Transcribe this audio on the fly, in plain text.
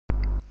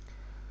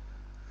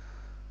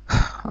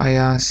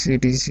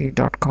irctc.co.in.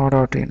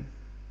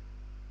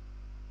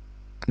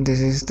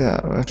 This is the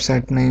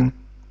website name.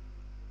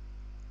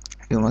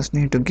 You must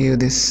need to give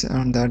this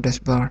on the address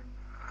bar.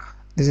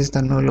 This is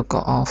the no look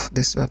of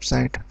this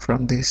website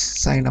from this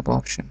sign up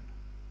option.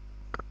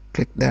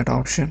 Click that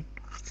option.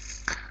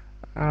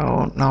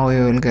 Now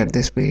you will get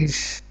this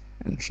page,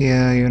 and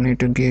here you need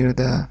to give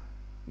the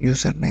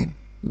username.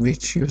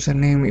 Which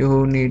username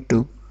you need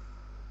to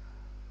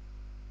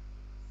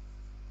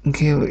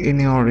give in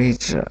your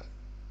each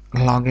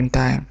login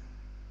time.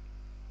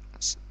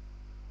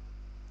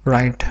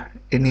 Write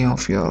any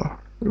of your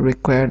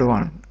required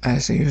one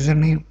as a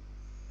username.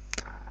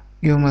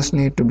 You must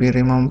need to be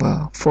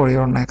remember for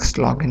your next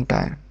login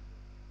time,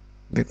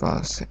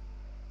 because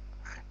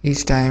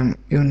each time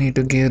you need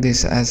to give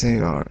this as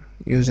your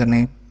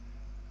username,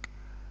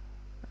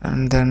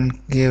 and then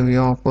give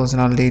your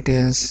personal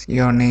details,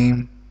 your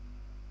name,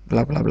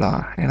 blah blah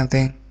blah,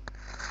 anything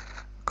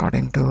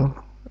according to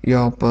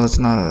your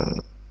personal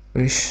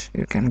wish.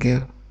 You can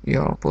give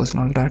your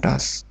personal data,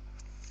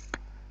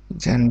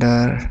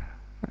 gender,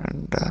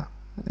 and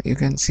you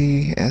can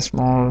see a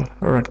small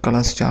red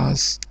color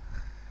stars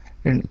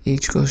in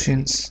each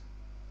questions.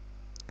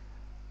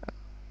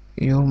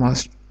 You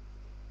must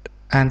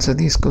answer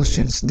these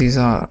questions. These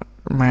are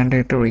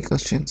mandatory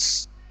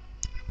questions.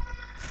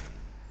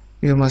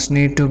 You must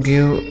need to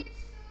give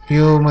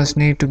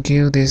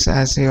this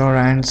as your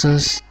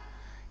answers.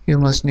 You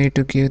must need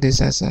to give this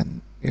as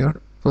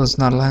your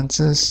personal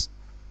answers,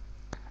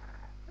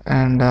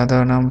 and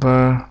other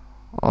number.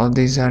 All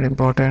these are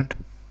important.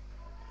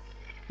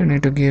 You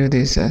need to give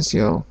this as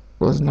your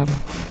personal,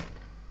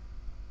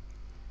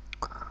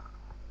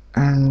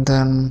 and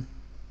then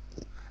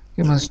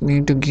you must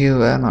need to give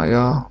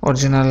your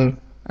original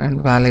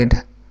and valid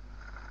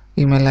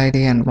email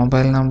ID and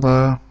mobile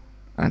number,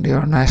 and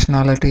your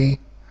nationality.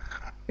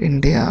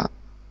 India,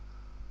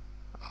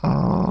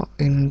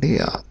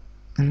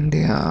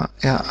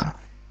 yeah,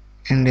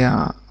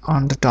 India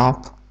on the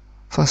top.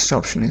 First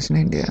option is in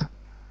India.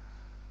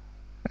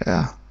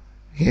 Yeah,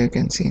 here you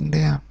can see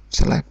India.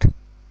 Select,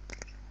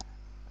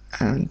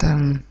 and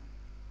then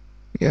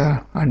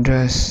your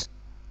address.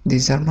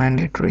 These are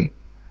mandatory.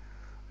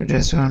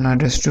 Address 1,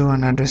 address 2,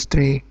 and address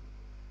 3.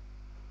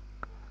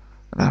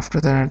 After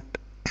that,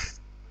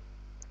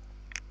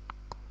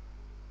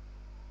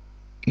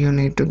 you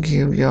need to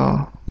give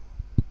your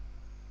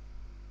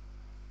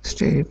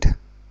state,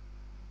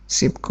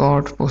 zip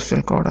code,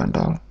 postal code, and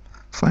all.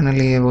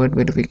 Finally, a word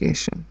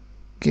verification.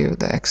 Give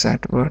the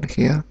exact word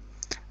here,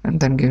 and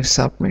then give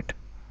submit.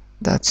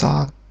 That's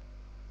all.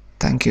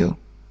 Thank you.